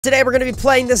Today we're going to be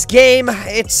playing this game.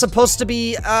 It's supposed to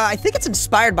be, I think it's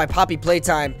inspired by Poppy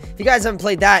Playtime. If you guys haven't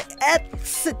played that,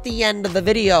 it's at the end of the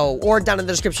video or down in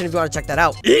the description if you want to check that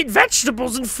out. Eat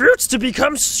vegetables and fruits to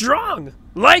become strong,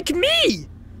 like me!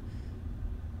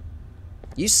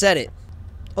 You said it.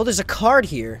 Oh, there's a card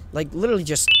here, like literally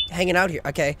just hanging out here.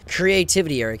 Okay,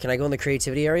 creativity area. Can I go in the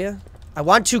creativity area? I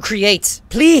want to create.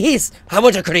 Please, I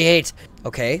want to create.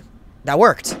 Okay, that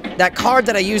worked. That card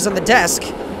that I used on the desk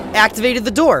activated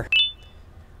the door.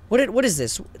 What is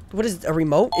this? What is a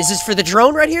remote? Is this for the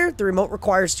drone right here? The remote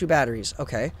requires 2 batteries.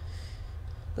 Okay.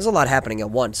 There's a lot happening at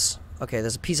once. Okay,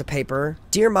 there's a piece of paper.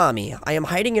 Dear Mommy, I am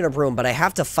hiding in a room, but I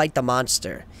have to fight the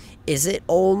monster. Is it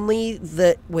only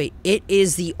the... Wait, it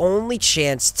is the only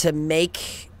chance to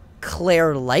make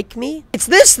Claire like me? It's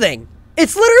this thing!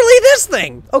 It's literally this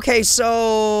thing! Okay,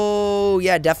 so...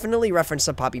 yeah, definitely reference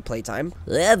to Poppy Playtime.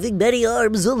 Having many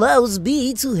arms allows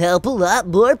me to help a lot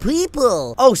more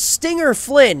people. Oh, Stinger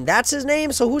Flynn. That's his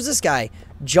name? So who's this guy?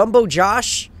 Jumbo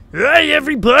Josh? Hey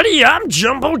everybody, I'm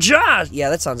Jumbo Josh! Yeah,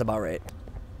 that sounds about right.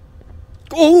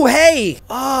 Oh, hey!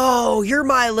 Oh, you're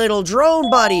my little drone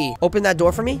buddy. Open that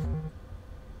door for me.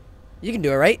 You can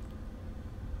do it, right?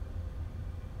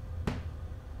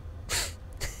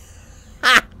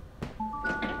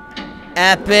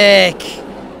 Epic.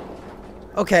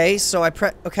 Okay, so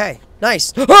okay,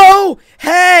 nice. Oh,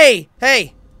 hey,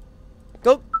 hey,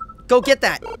 go get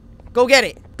that. Go get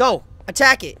it. Go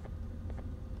attack it.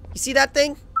 You see that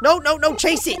thing? No,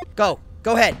 chase it. Go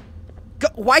ahead. Go.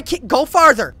 Why can't go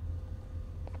farther?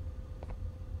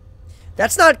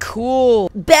 That's not cool.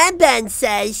 Ben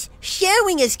says,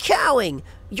 sharing is cowing.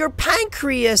 Your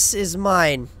pancreas is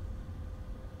mine.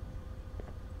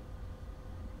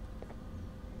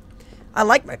 I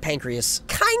like my pancreas.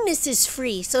 Kindness is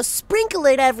free, so sprinkle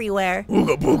it everywhere.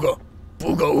 Ooga booga.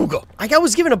 Booga ooga. I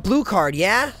was given a blue card,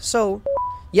 yeah? So,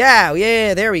 yeah,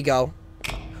 there we go.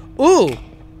 Ooh.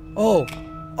 Oh.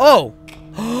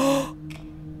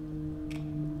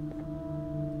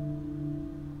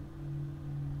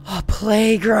 A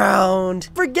playground.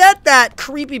 Forget that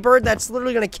creepy bird that's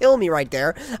literally gonna kill me right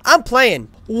there. I'm playing.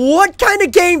 What kind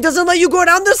of game doesn't let you go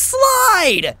down the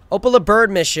slide? Opala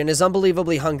bird mission is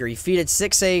unbelievably hungry. Feed it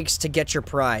 6 eggs to get your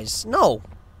prize. No.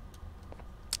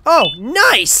 Oh,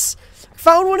 nice.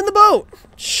 Found one in the boat.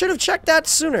 Should have checked that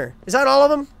sooner. Is that all of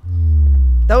them?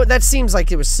 That seems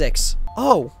like it was 6.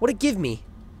 Oh, what'd it give me?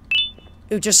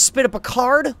 It just spit up a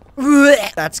card?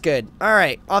 That's good. All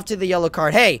right, off to the yellow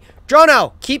card. Hey,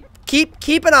 Drono, keep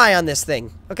an eye on this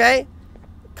thing, okay?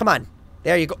 Come on.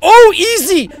 There you go. Oh,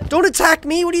 easy! Don't attack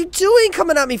me. What are you doing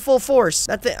coming at me full force?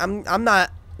 That thing, I'm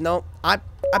not, no. I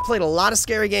played a lot of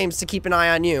scary games to keep an eye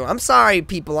on you. I'm sorry,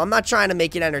 people. I'm not trying to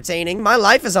make it entertaining. My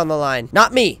life is on the line.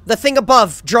 Not me. The thing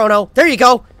above, Drono. There you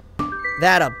go.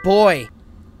 That a boy.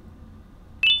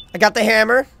 I got the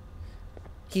hammer.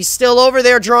 He's still over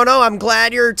there, Drono. I'm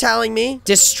glad you're telling me.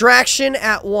 Distraction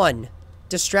at 1.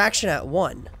 Distraction at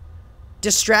 1.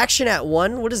 Distraction at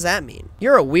 1? What does that mean?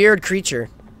 You're a weird creature.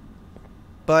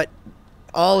 But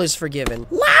all is forgiven.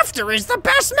 Laughter is the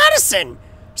best medicine!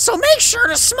 So make sure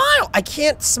to smile! I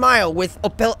can't smile with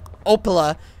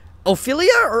Opila.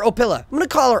 Ophelia or Opila? I'm gonna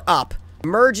call her Up.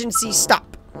 Emergency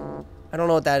stop. I don't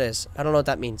know what that is. I don't know what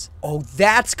that means. Oh,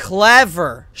 that's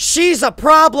clever. She's a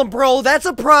problem, bro. That's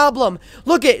a problem.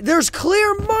 Look there's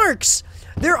clear marks.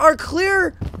 There are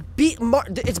clear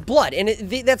it's blood, and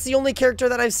that's the only character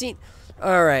that I've seen.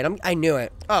 All right, I knew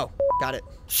it. Oh, got it.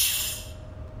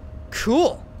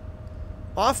 Cool.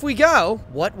 Off we go.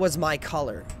 What was my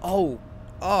color? Oh,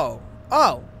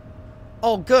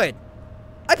 good.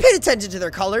 I paid attention to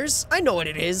their colors. I know what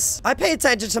it is. I pay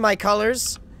attention to my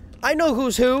colors. I know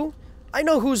who's who. I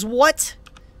know who's what.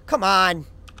 Come on.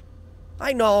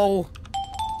 I know.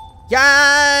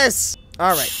 Yes!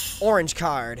 Alright. Orange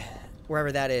card.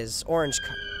 Wherever that is. Orange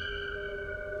card.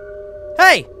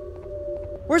 Hey!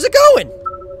 Where's it going?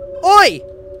 Oi!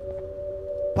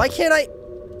 Why can't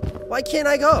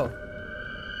I go?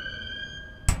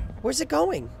 Where's it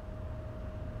going?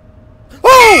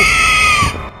 Oh!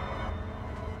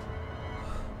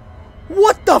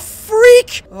 What the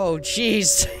freak? Oh,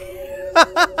 jeez.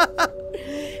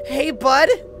 Hey, bud.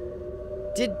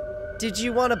 Did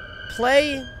you want to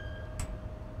play?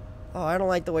 Oh, I don't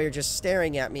like the way you're just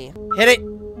staring at me. Hit it.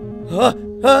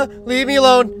 Leave me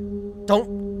alone.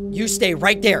 Don't. You stay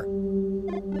right there.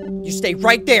 You stay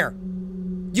right there.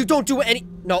 You don't do any.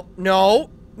 No.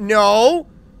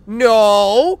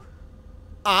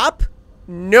 Up.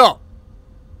 No.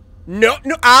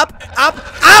 Up.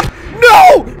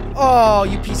 No! Oh,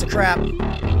 you piece of crap.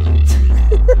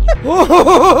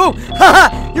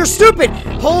 You're stupid!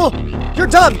 Oh, you're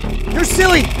dumb! You're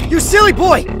silly! You silly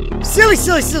boy! Silly,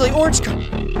 silly, silly orange car.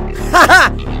 Ha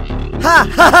ha! Ha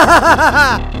ha ha ha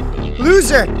ha!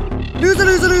 Loser! Loser,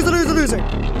 loser, loser, loser, loser!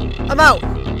 I'm out!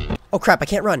 Oh crap, I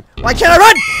can't run. Why can't I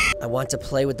run? I want to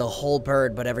play with the whole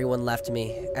bird, but everyone left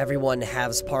me. Everyone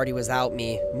Hav's party without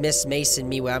me. Miss Mason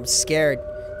me when I'm scared.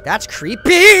 That's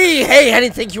creepy! Hey, I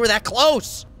didn't think you were that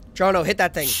close! Jono, hit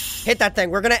that thing. Hit that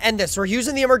thing. We're gonna end this. We're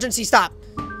using the emergency stop.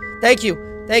 Thank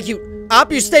you. Thank you.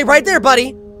 Op, you stay right there,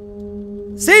 buddy.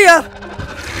 See ya!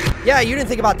 Yeah, you didn't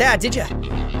think about that, did you?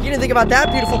 You didn't think about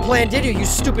that beautiful plan, did you, you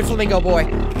stupid flamingo boy?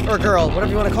 Or girl,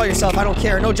 whatever you want to call yourself. I don't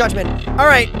care. No judgment.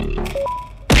 Alright.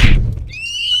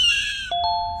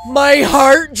 My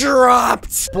heart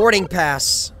dropped! Boarding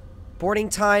pass. Boarding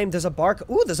time. There's a barcode.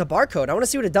 Ooh, there's a barcode. I want to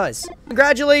see what it does.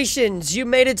 Congratulations, you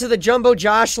made it to the Jumbo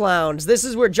Josh Lounge. This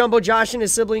is where Jumbo Josh and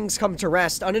his siblings come to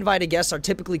rest. Uninvited guests are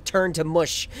typically turned to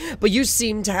mush, but you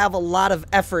seem to have a lot of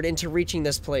effort into reaching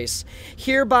this place.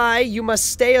 Hereby, you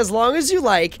must stay as long as you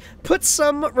like, put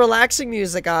some relaxing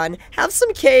music on, have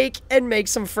some cake, and make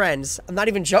some friends. I'm not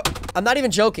even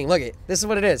joking. Look it. This is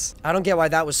what it is. I don't get why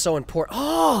that was so important.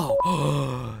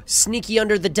 Oh, sneaky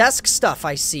under the desk stuff,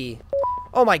 I see.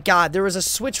 Oh my god, there was a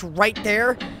switch right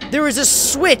there. There was a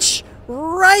switch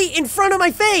right in front of my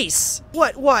face.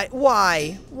 What,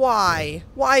 why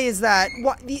is that?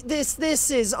 What,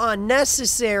 this is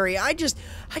unnecessary. I just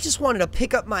wanted to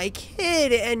pick up my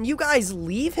kid and you guys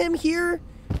leave him here?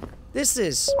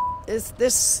 This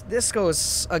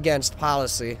goes against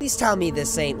policy. Please tell me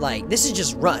this ain't like, this is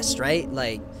just rust, right?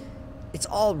 Like, it's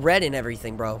all red and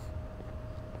everything, bro.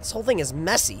 This whole thing is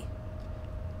messy.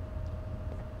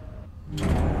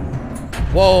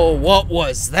 Whoa, what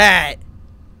was that?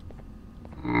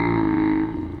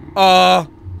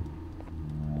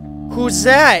 Who's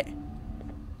that?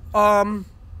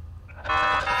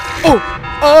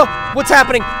 What's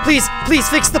happening? Please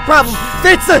fix the problem.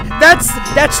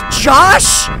 That's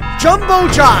Josh? Jumbo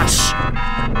Josh.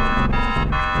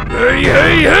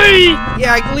 Hey!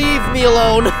 Yeah, leave me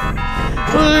alone.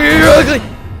 You're ugly.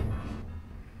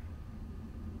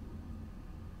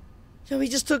 So he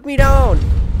just took me down.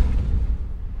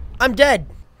 I'm dead.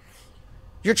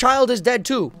 Your child is dead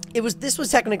too. This was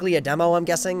technically a demo, I'm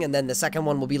guessing, and then the second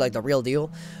one will be like the real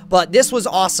deal. But this was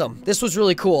awesome. This was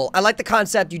really cool. I like the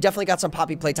concept. You definitely got some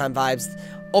Poppy Playtime vibes.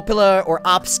 Opila or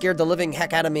Op scared the living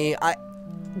heck out of me.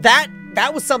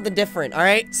 That was something different,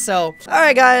 alright? So,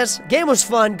 alright guys, game was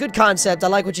fun, good concept, I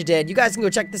like what you did. You guys can go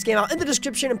check this game out in the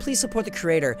description and please support the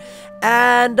creator.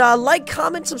 And like,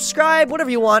 comment, subscribe, whatever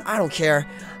you want, I don't care.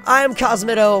 I am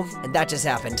Cosmitto, and that just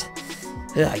happened.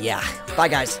 Yeah, bye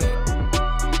guys.